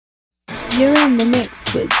You're in the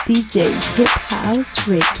mix with DJ Hip House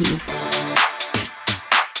Ricky.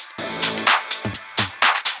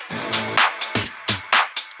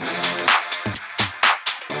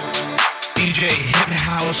 DJ Hip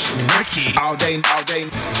House Ricky. All day, all day.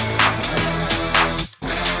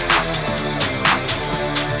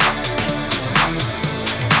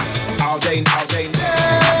 All day, all day.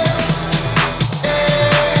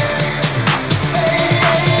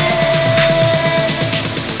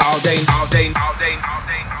 All day, all day, all day, all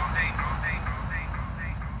day,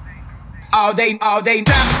 all day, all day,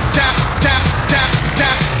 tap, tap, tap, tap,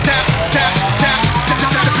 tap, tap, tap, tap,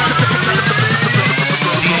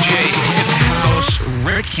 DJ Hip House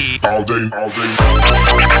Ricky. All day, all day.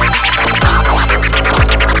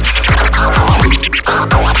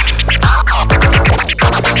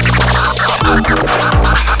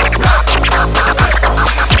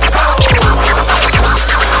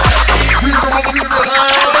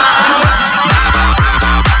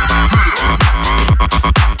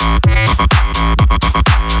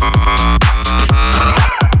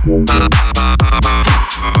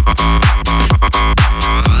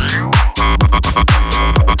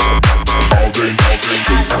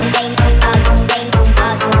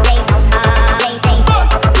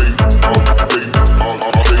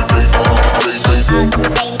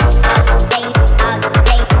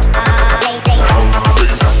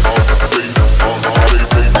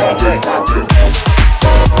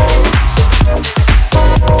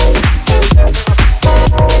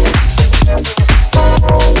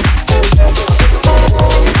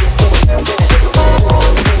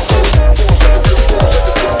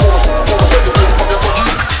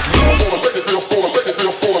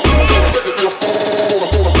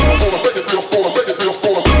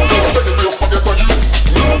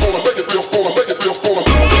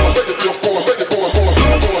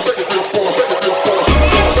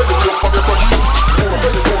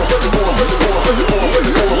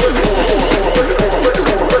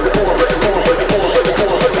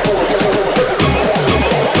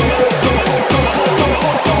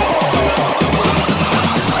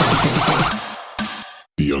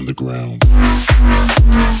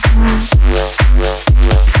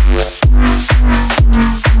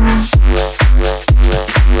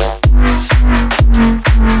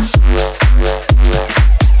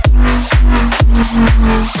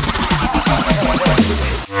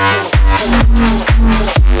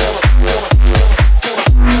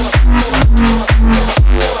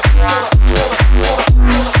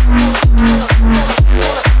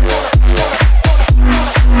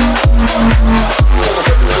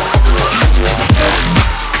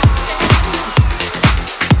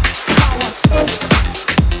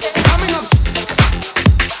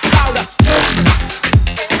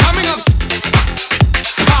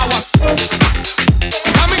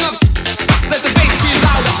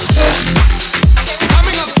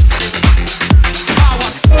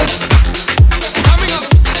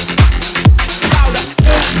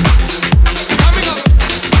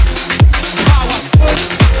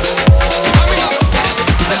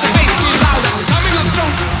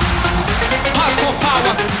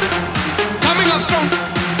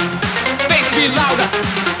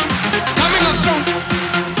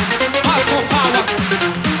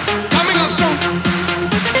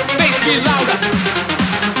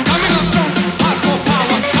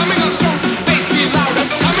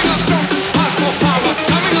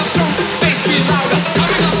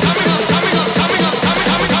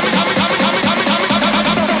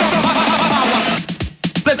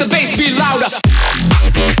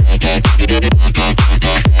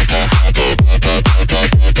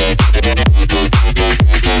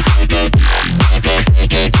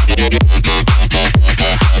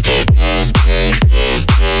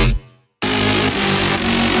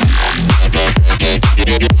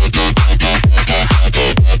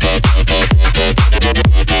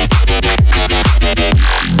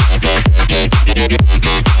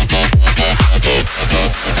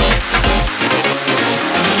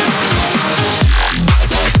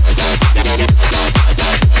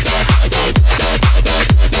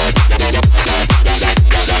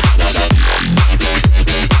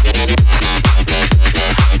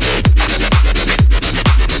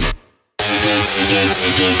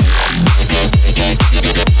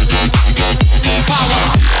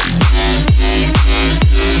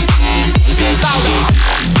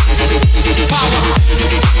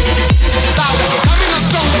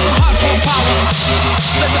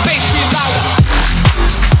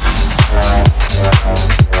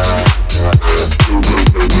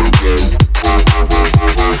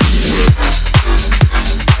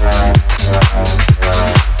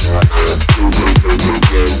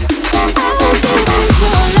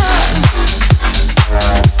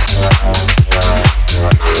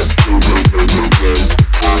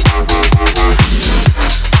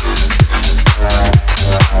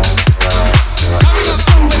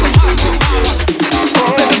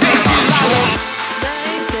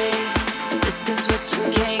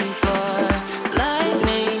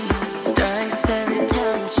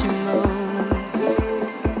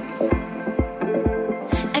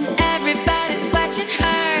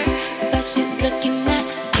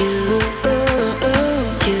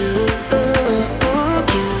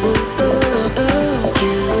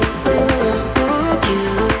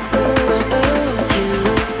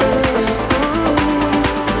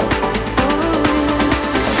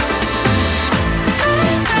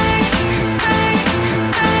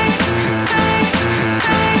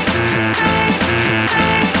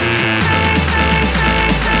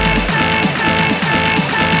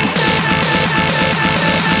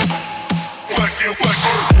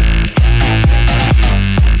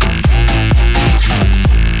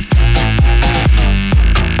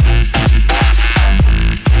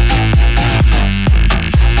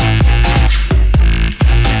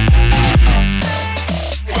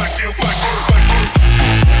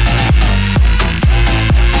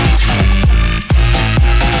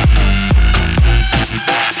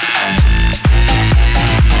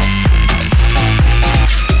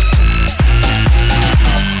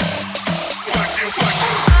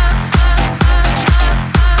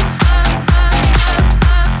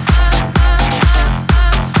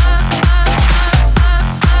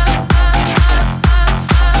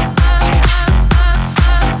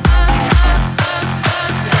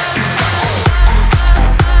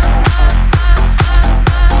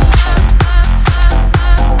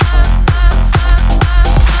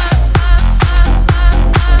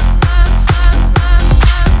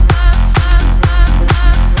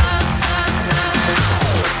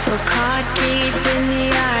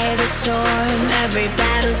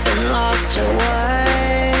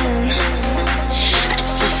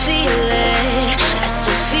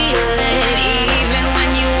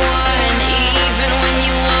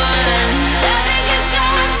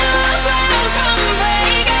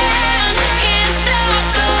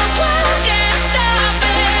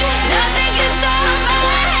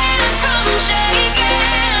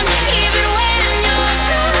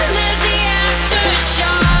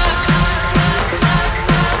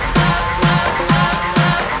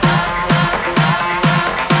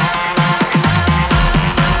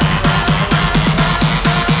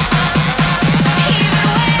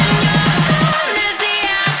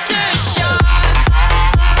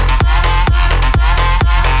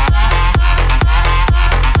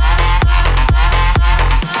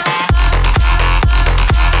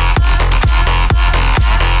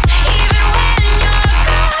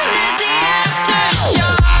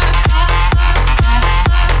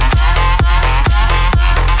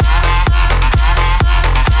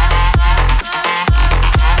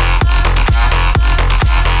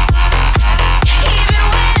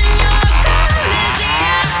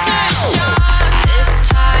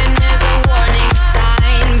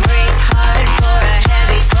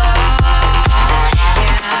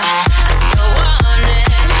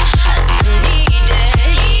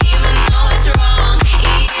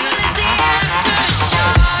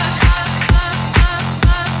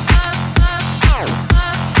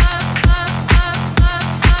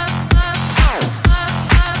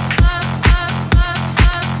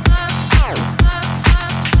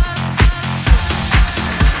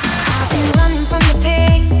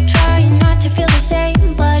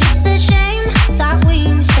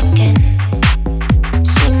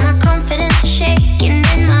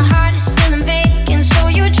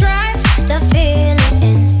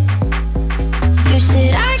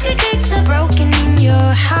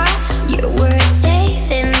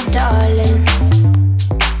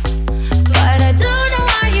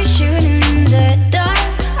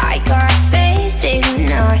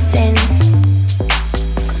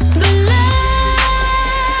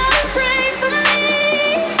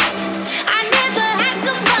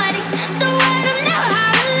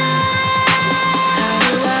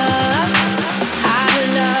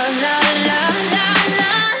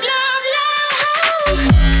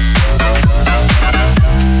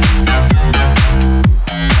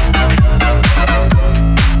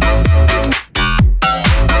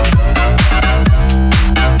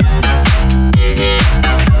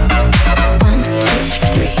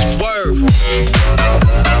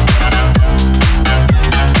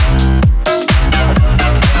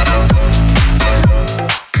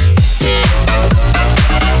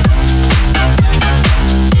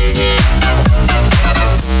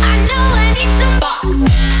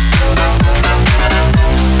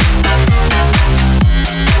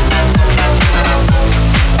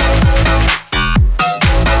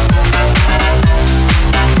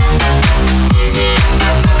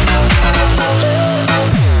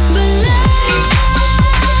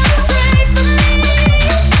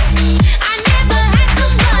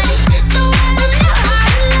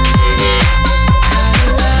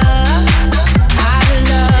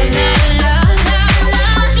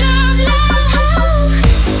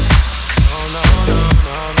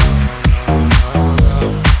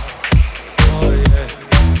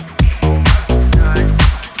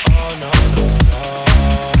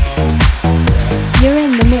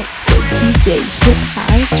 DJ Hip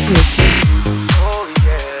House Ricky. Oh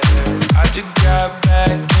yeah, I just got back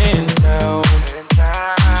in town.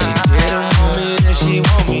 She didn't want me, then she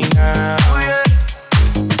want me now.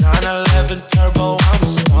 911 turbo, I'm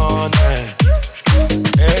stoned.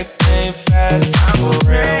 Everything fast, I'm for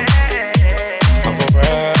real. I'm for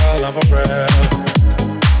real, I'm for real.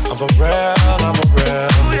 I'm for real, I'm for real.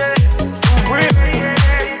 For real.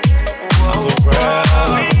 I'm for real,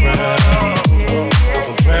 I'm for real. I'm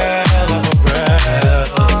for real, I'm for real.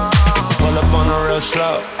 Pull up on the real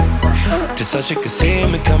slow, just so she could see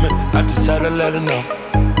me coming. I just had to let her know.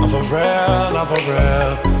 I'm for real, I'm for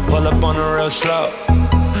real. Pull up on the real slow,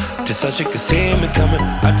 just so she could see me coming.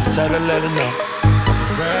 I just had to let her know. I'm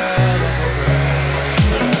for real, I'm for real.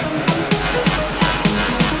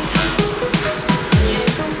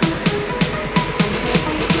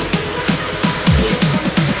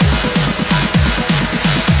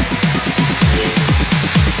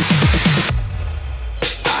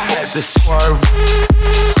 To swerve,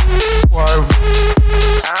 swerve,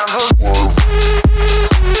 I'm a swerve,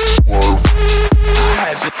 swerve. I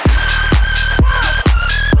had to,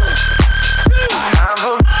 I'm a,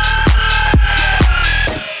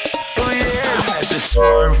 oh yeah, I had to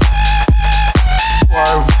swerve,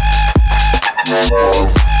 swerve, swerve,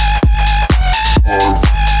 swerve.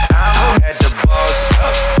 I had to boss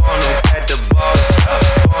up on him, had to boss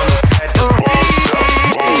up on him, had to boss up,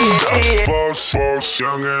 boss, boss,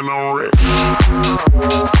 young and I'm rich.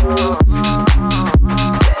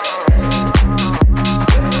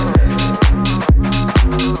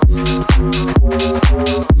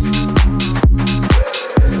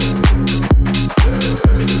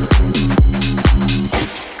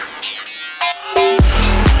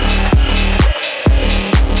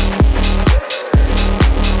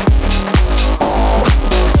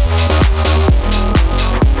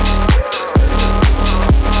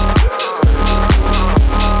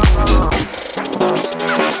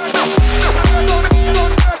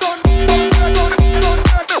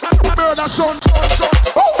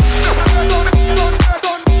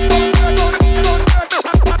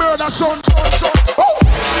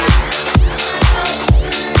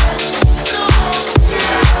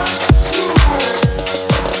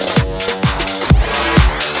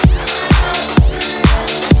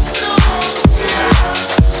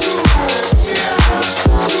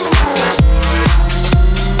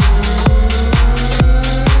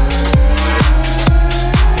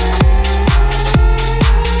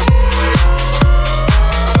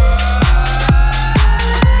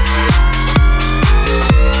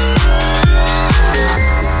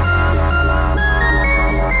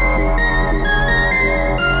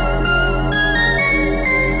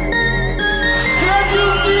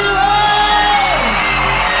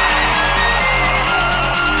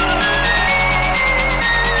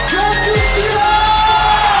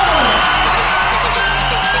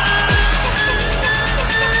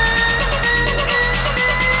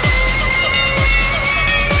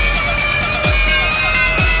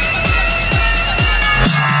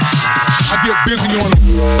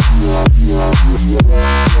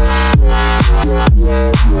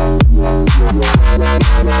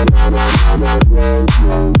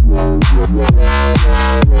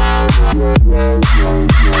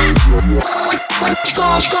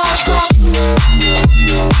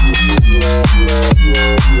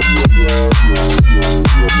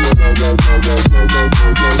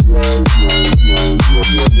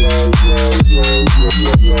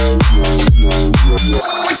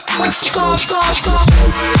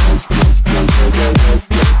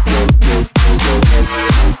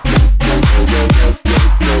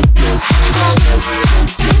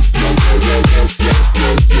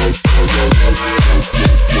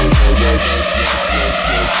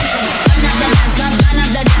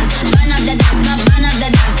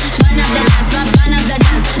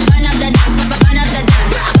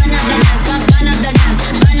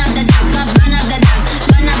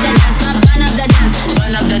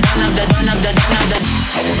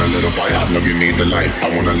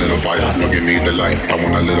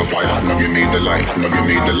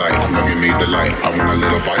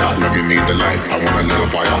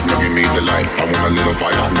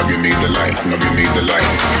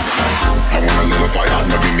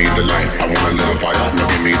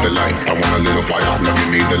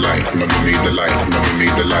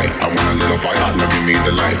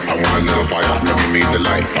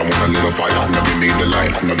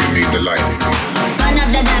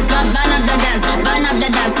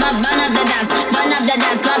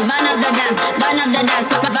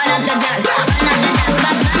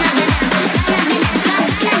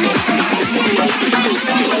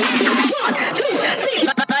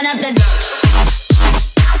 Burn up the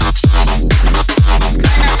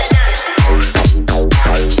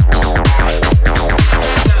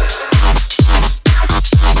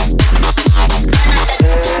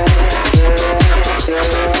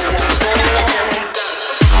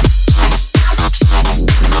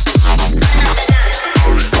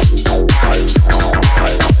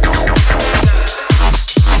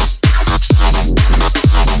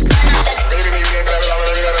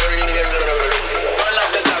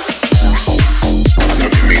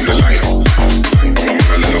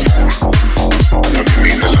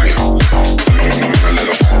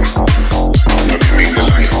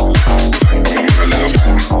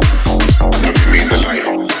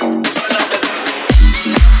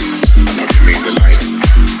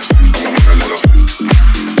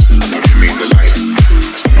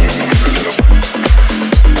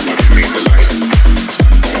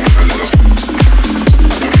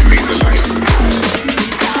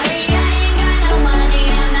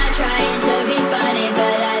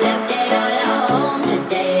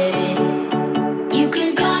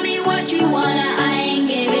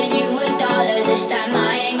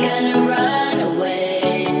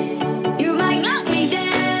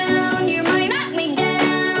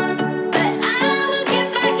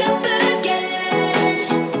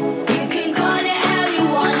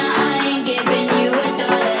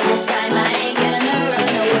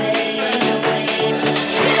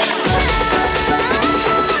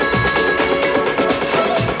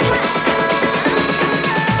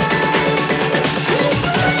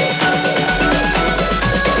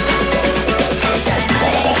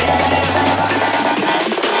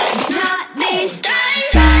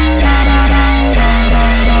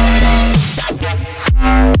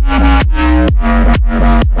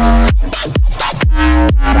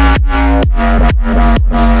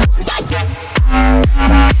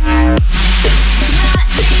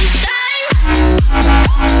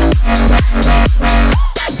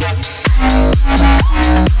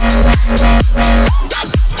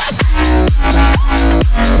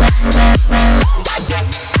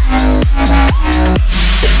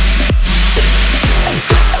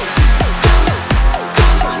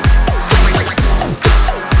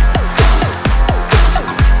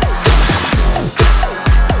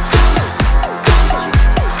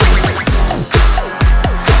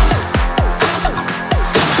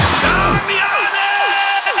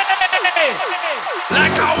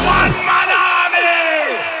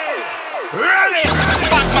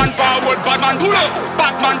pull up,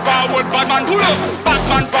 bad man forward, bad man pull up, bad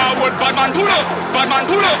man forward, bad man pull up, bad man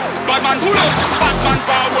pull up, bad man pull up, bad man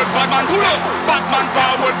forward, bad man pull up, bad man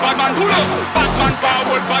forward, bad man pull up, bad man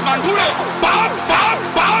forward, bad man pull up, bam bam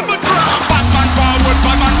bam a drop, bad man forward,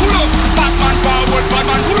 bad man pull up, bad man forward, bad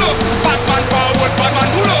man pull up, bad man forward, bad man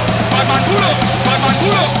pull up, bad man pull up, bad man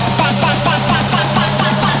pull up, bad bad bad bad bad bad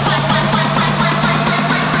bad bad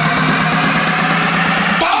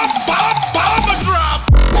bam bam bam a drop.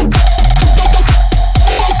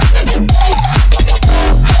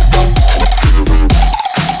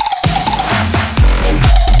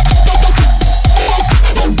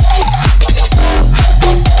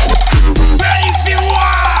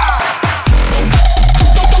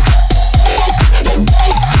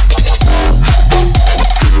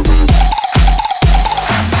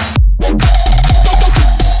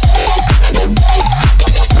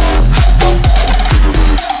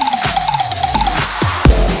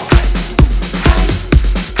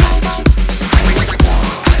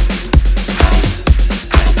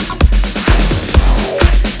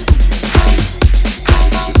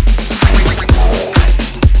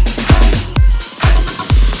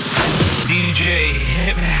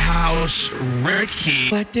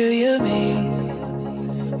 What do you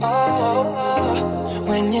mean? Oh,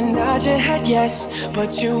 when you nod your head yes,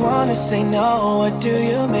 but you wanna say no. What do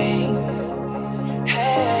you mean?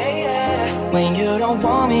 Hey, yeah. When you don't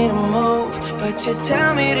want me to move, but you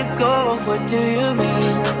tell me to go. What do you mean?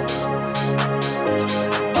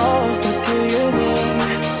 Oh, what do you mean?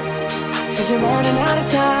 Said you're running out of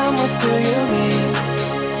time. What do you mean?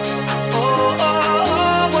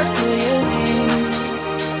 Oh, what do you mean?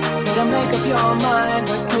 Better make up your mind.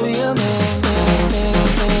 What do you mean?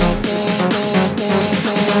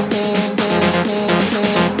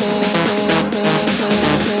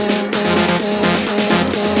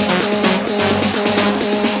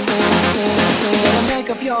 Better make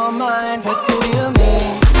up your mind. What do you mean?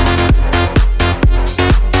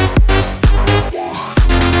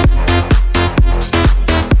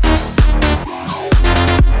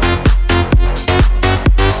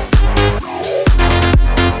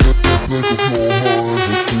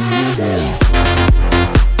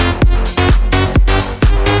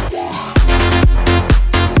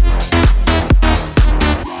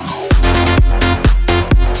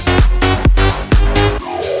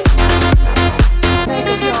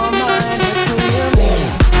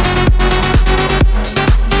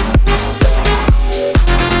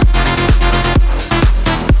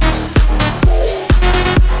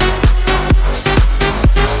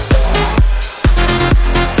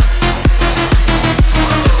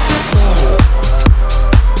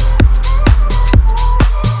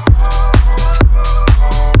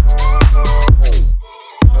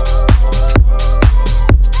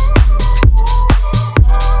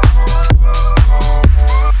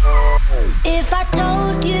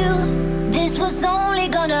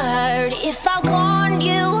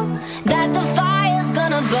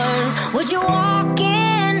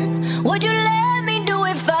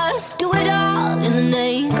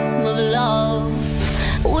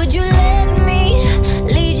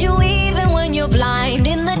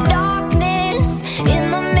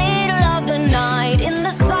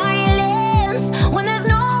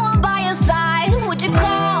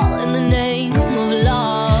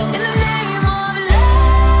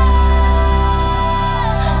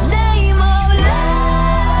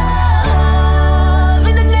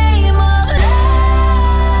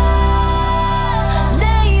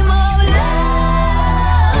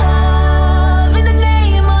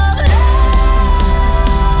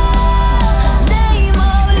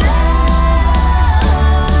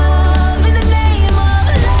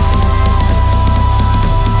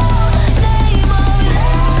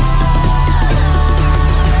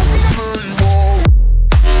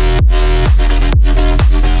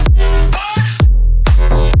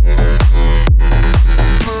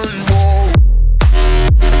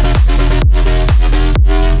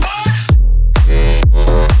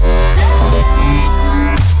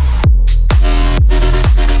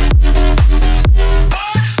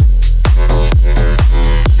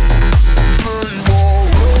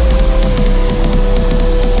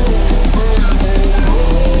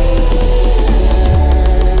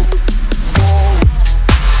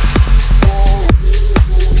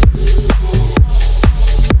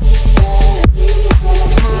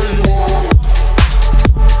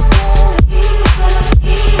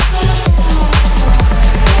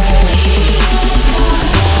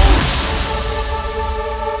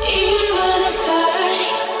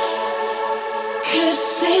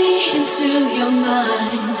 your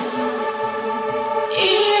mind.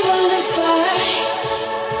 Even if I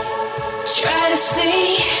try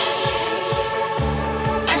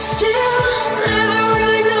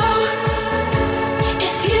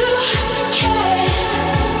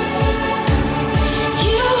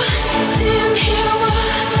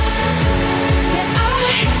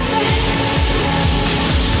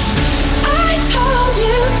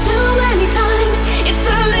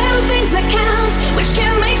Which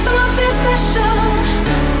can make someone feel special.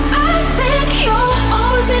 I think you're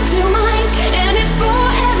always in two minds, and it's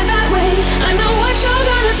forever that way. I know what you're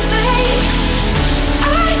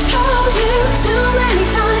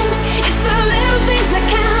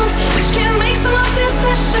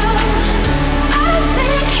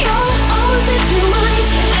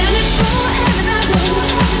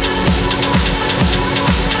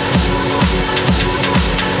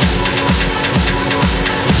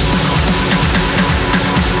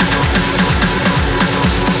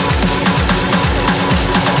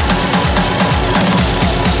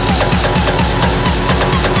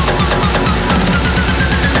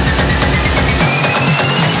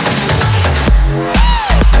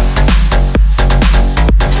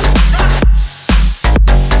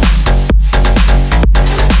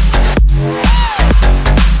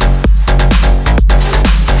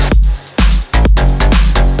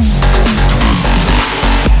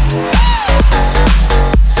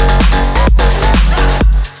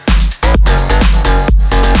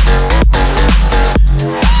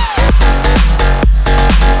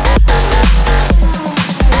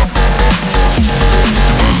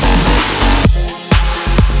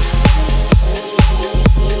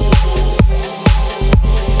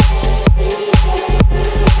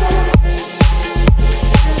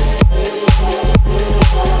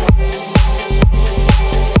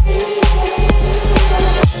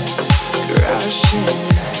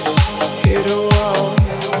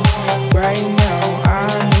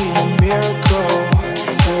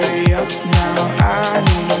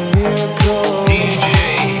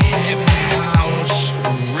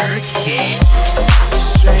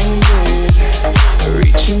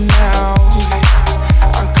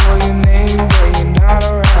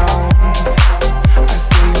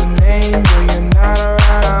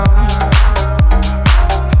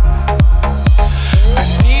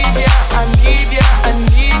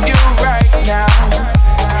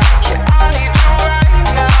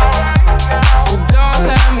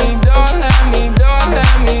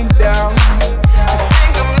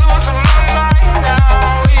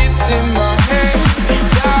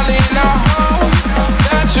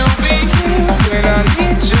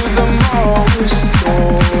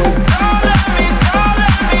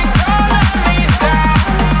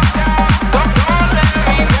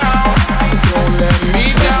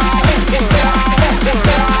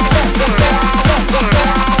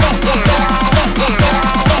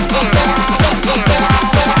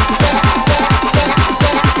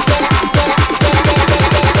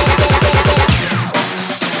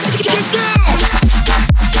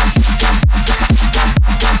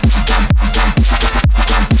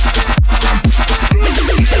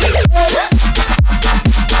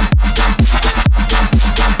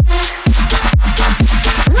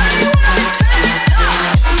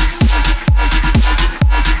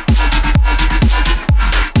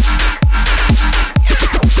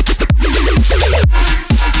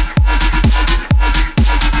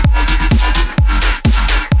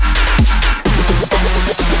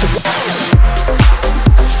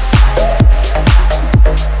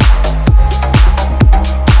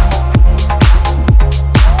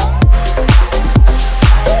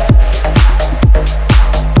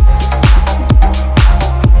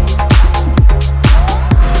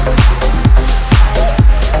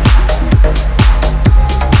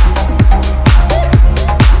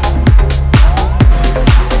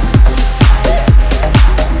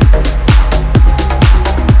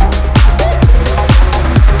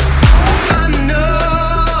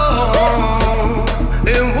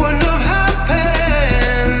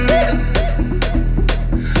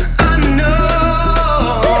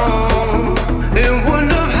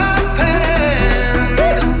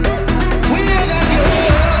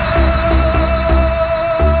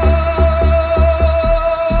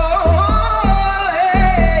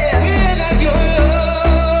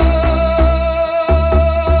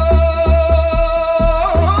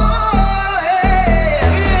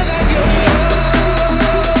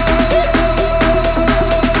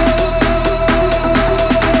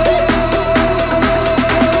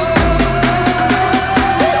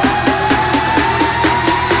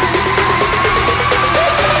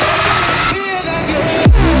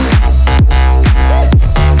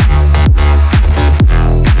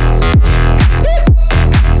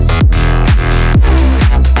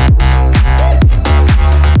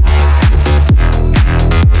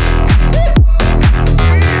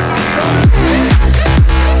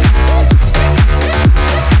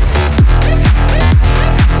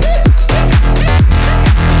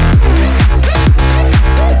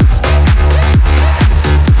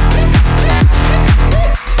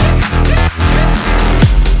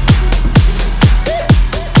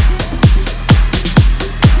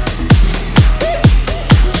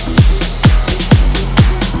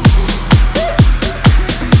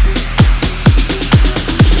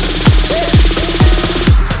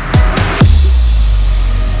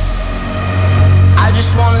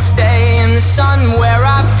just wanna stay in the sun where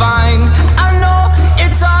I find. I know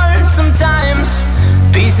it's hard sometimes.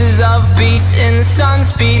 Pieces of peace in the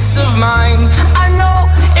sun's peace of mind. I know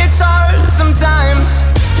it's hard sometimes.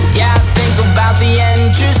 Yeah, I think about the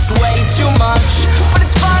end just way too much. But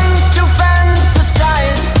it's fun to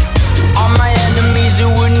fantasize. All my enemies who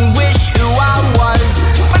wouldn't wish who I was.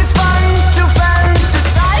 But it's fun to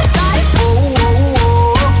fantasize. Oh, oh,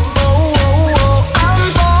 oh, oh, oh, oh. I'm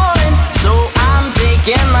boring, so I'm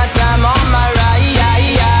taking my time on my ride.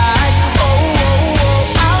 Oh, oh, oh,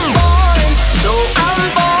 I'm boring, so I'm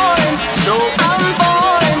boring, so I'm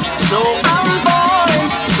boring, so I'm boring,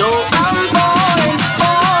 so I'm boring,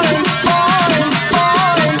 boring,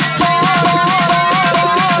 boring, boring,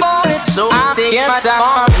 boring, boring. So I'm taking my time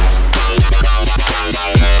on.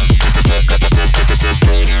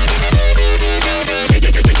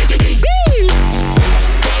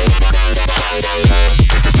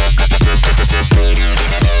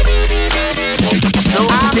 So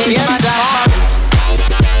I'm taking my time on.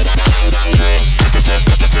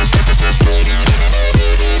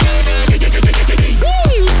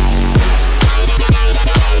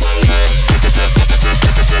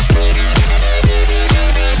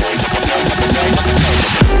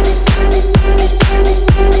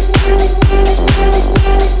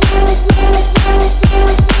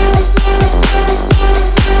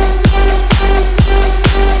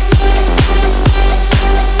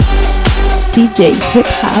 DJ Hip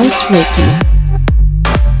House Ricky.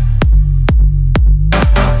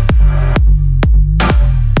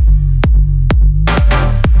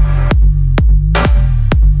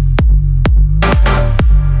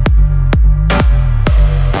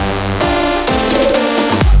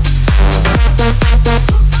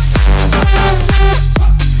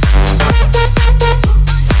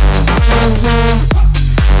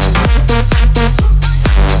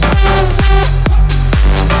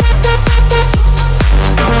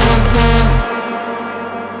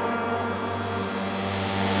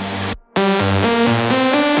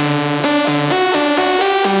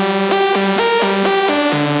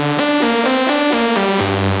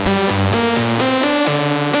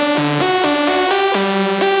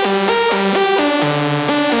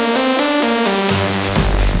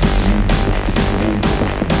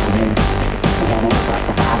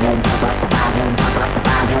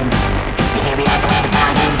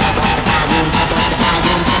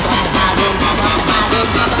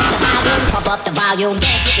 Up the volume,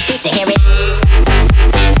 just speak to hear it.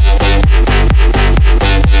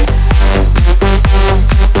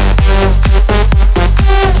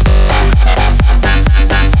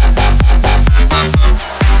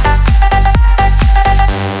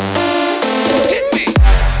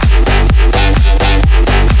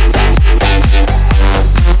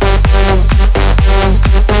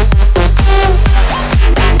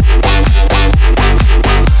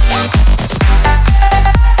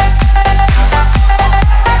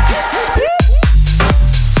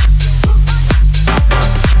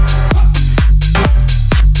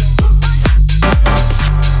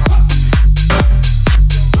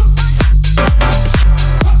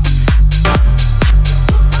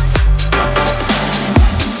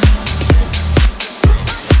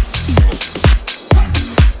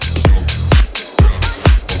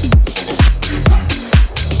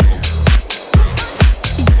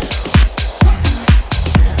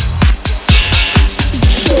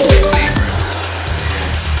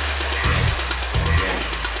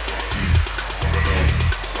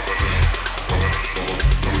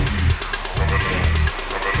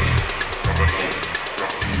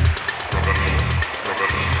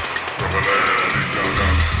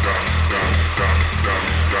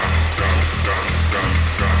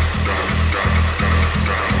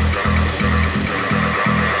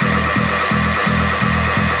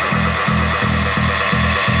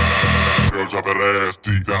 Drop that ass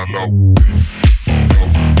deep down low.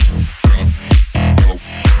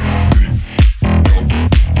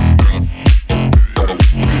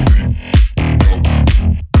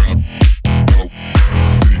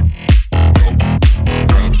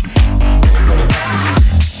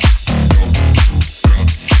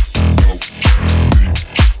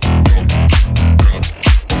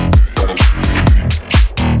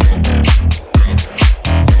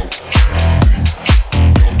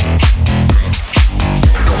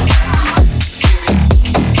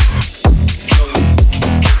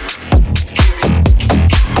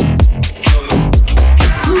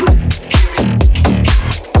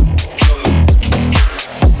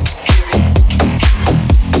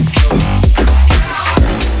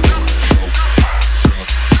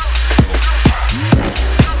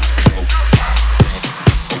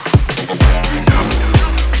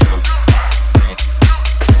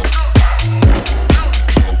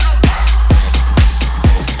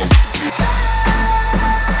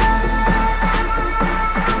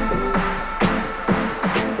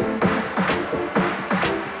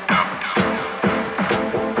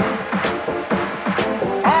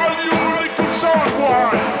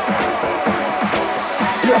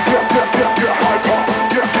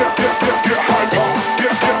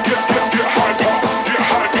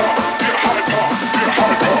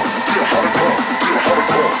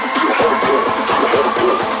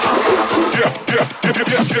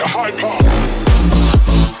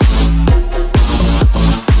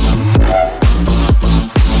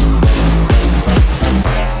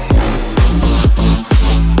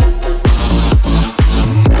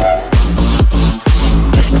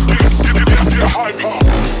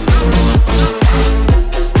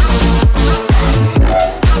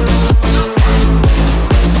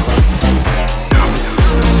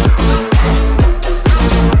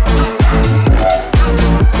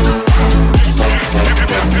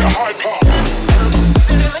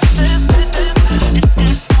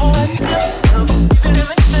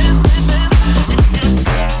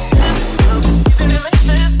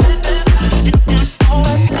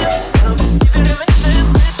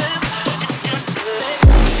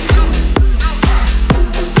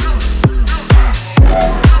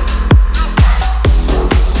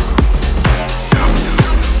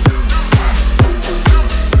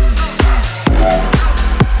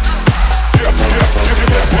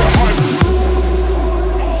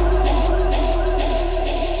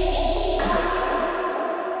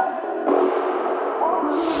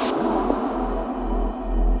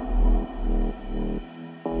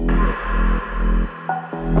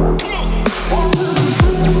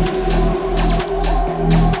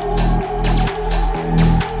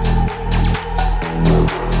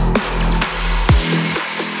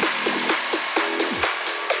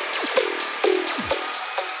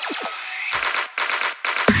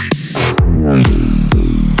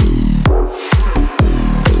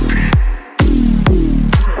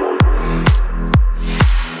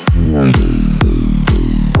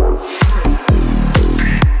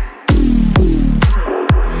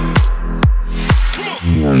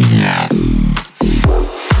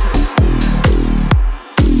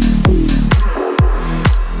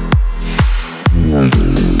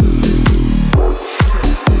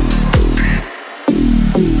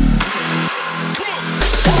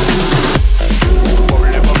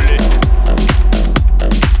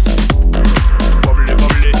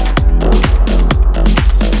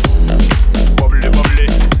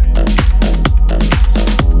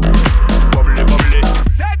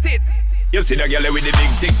 You see the girl with the big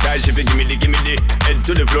tic tac, she fi gimme the head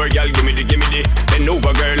to the floor, girl, gimme the bend over,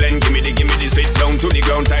 girl, and gimme the spit down to the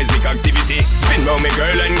ground, seismic activity. Spin round me,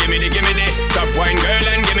 girl, and gimme the top wine, girl,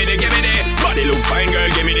 and gimme the body look fine, girl,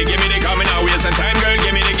 gimme the coming out, waste some time, girl,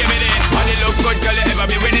 gimme the body look good, girl, you ever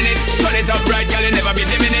be winning it. Turn it up right, girl, you never be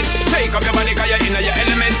dimming it. Take up your body, cause you're in your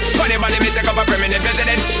element. Funny body, me take up a permanent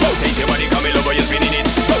residence. Rotate your body, come in over, you're spinning it.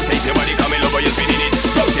 Rotate your body, come in over, you're spinning it.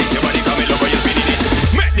 Rotate your body, come in over, you're spinning it.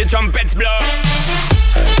 Make the trumpets blow.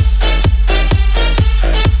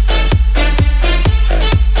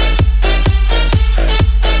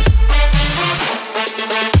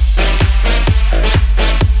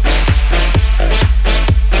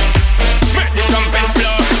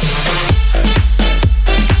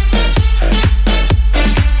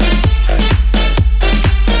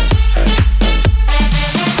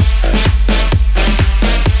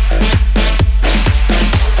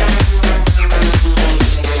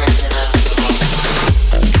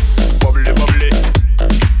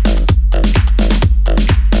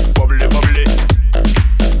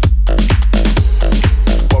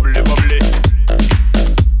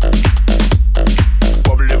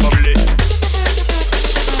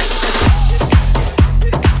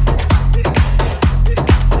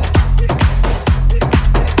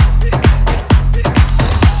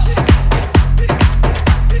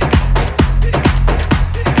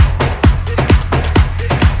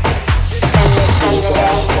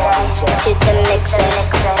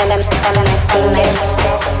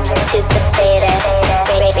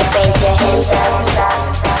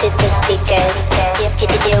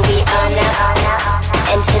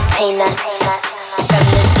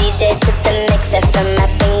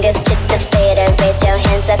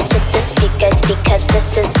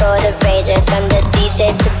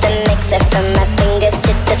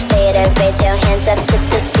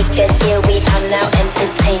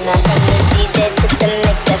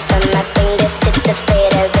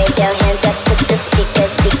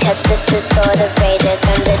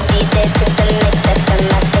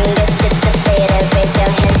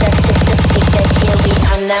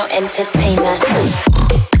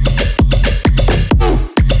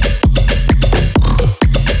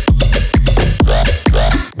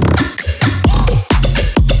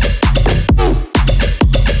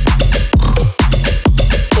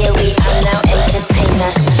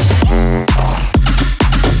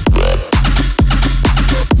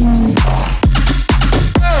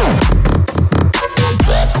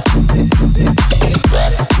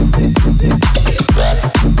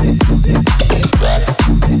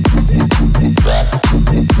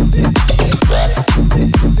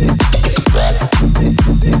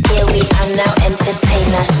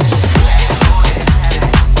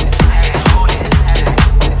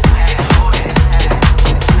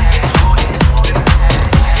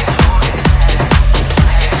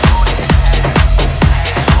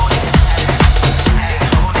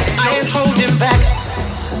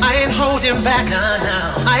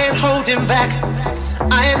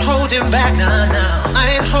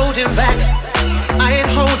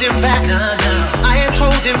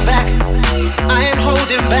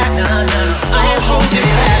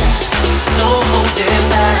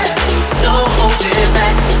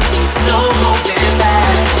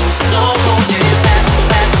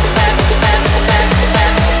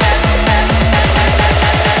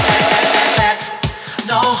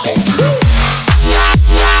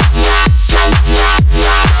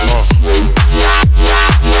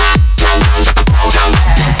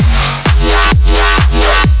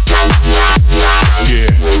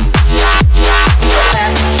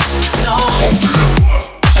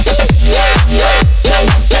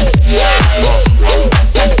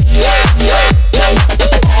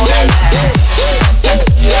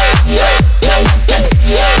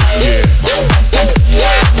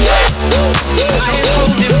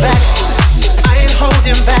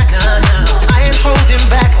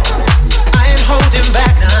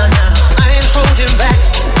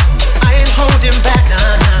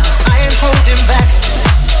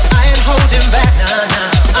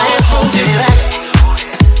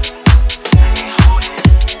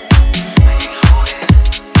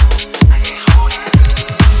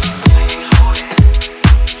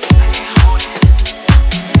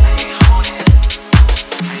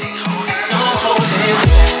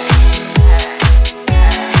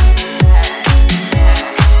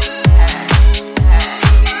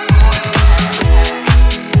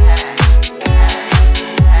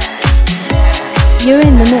 You're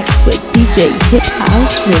in the mix with DJ Hip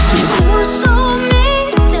House Ricky. You show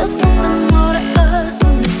me there's something more to us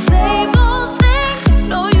than the same old thing,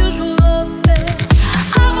 no usual affair.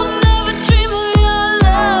 I will never dream of your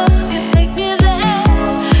love till you take me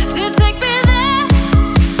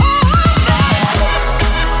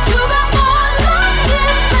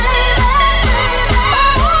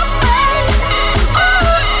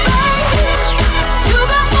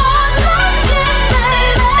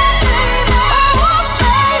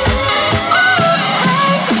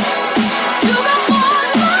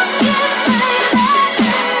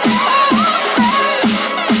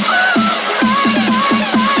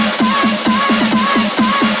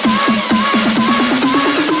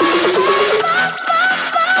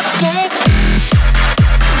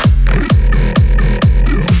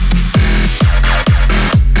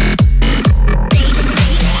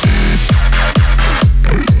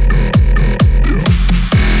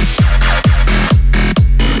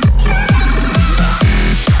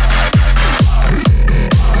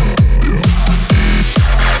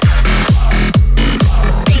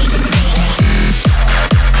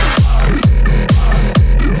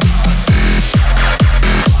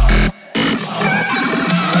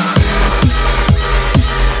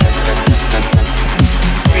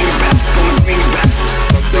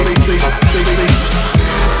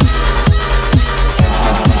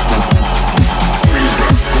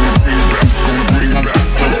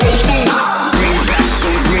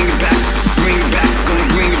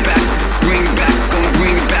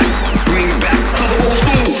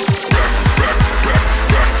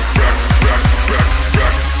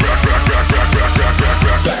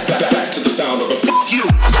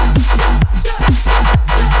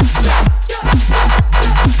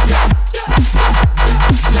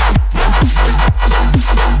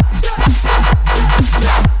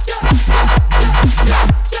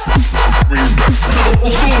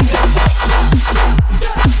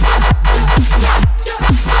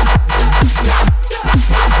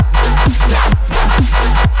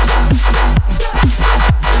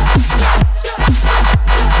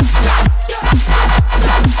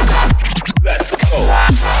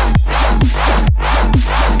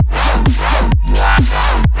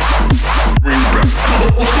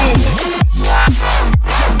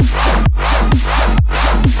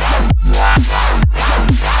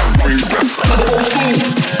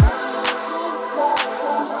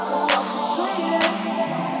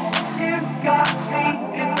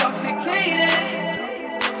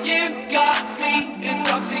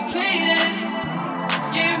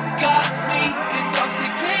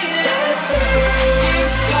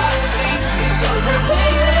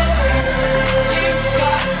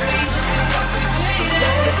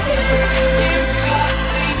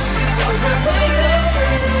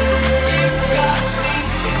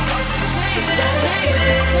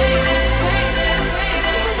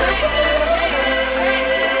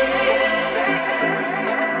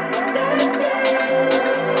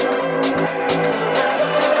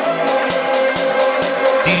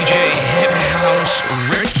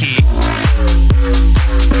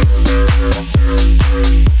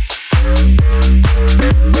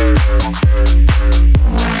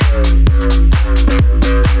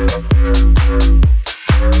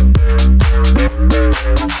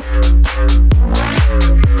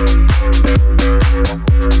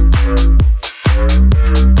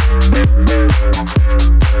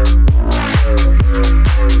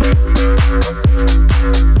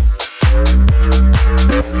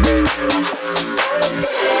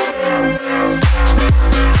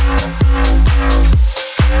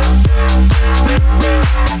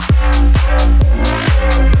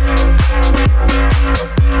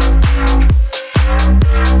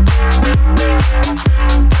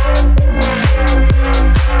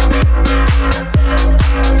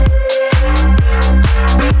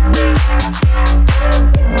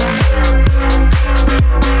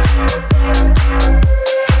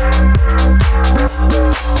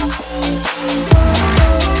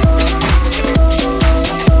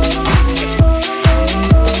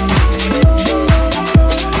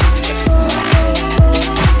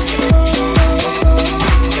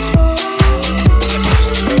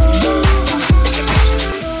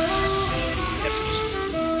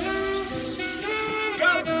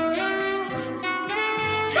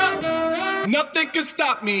Nothing can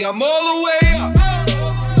stop me. I'm all the way up.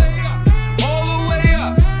 All the way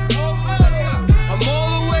up. I'm all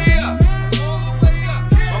the way up.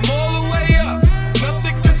 I'm all the way up.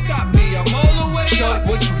 Nothing can stop me. I'm all the way up. Shorty,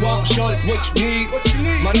 what you want? Shorty, what you need?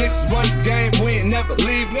 My niggas run the game. We ain't never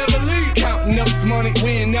leave. Counting up this money. We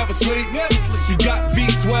ain't never sleep. You got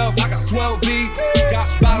V12. I got 12 V's. Got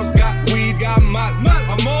bottles. Got weed. Got my.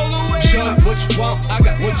 I'm all the way up. Shorty, what you want? I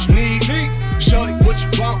got what you need. Shorty, what you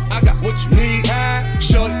want? I got what you need.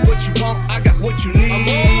 Shorty, what you want? I got what you need. I'm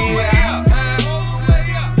all the way up.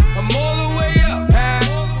 I'm all the way up.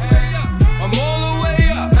 I'm all the way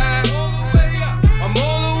up. I'm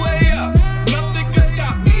all the way up. Nothing can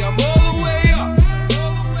stop me. I'm all the way up.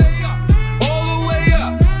 All the way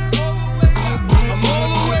up. I'm all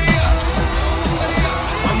the way up.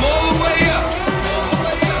 I'm all the way up.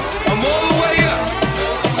 I'm all the way up.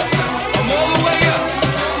 I'm all the way up.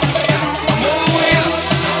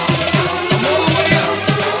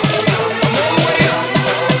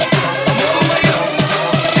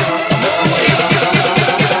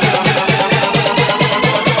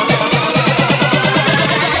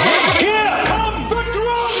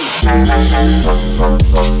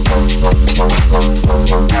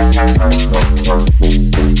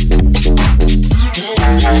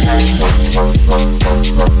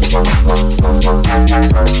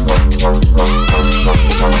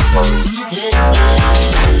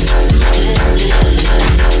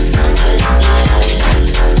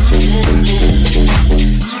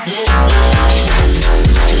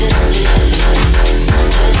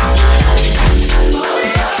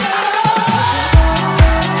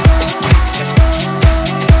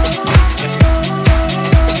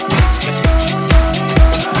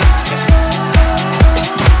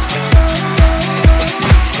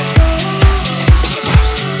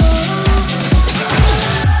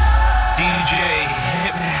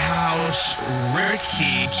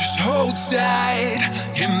 Just hold tight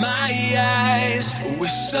in my eyes. With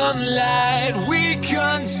sunlight, we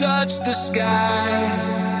can touch the sky.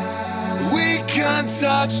 We can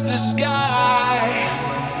touch the sky.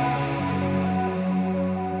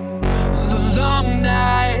 The long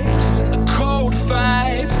nights and the cold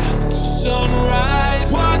fights to sunrise.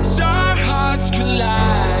 Watch our hearts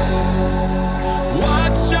collide.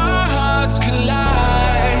 Watch our hearts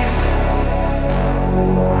collide.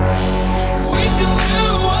 We can do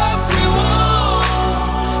what we want.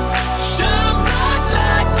 Shine bright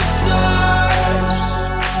like the stars.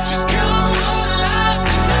 Just come alive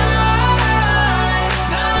tonight.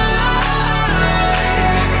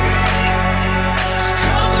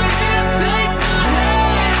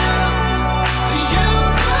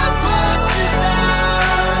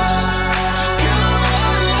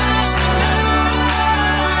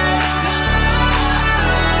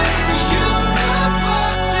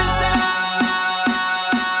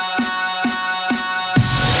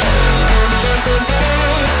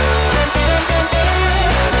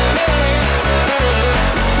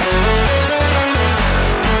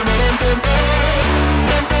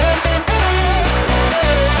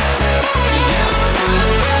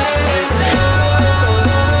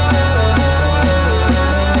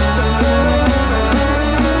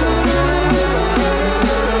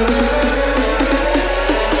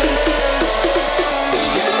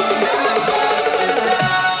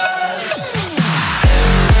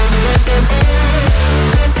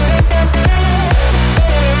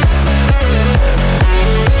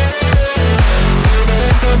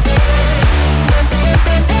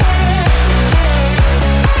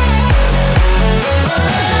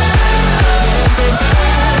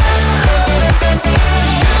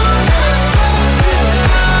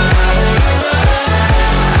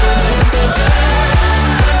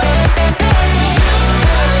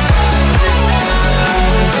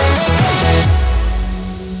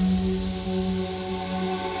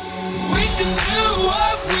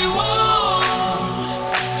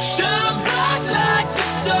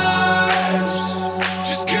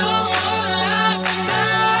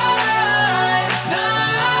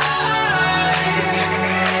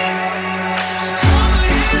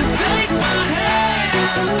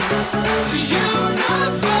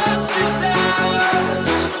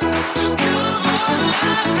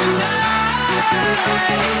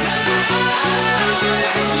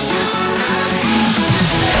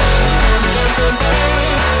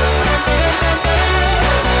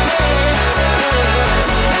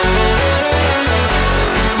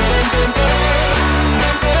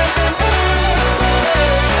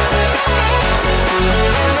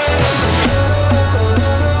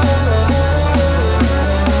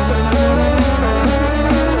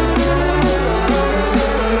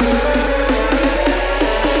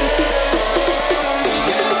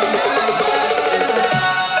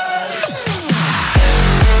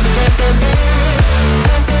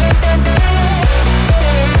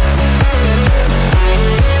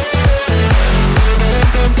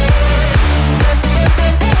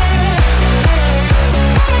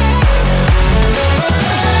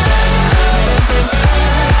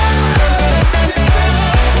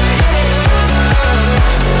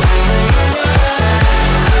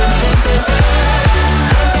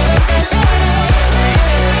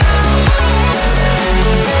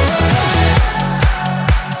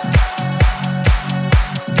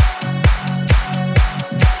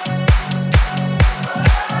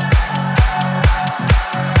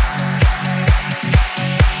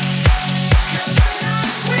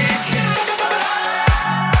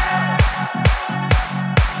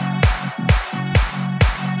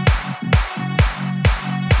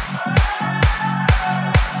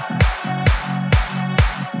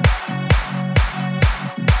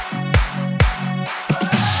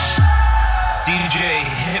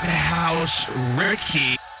 House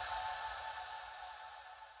Ricky.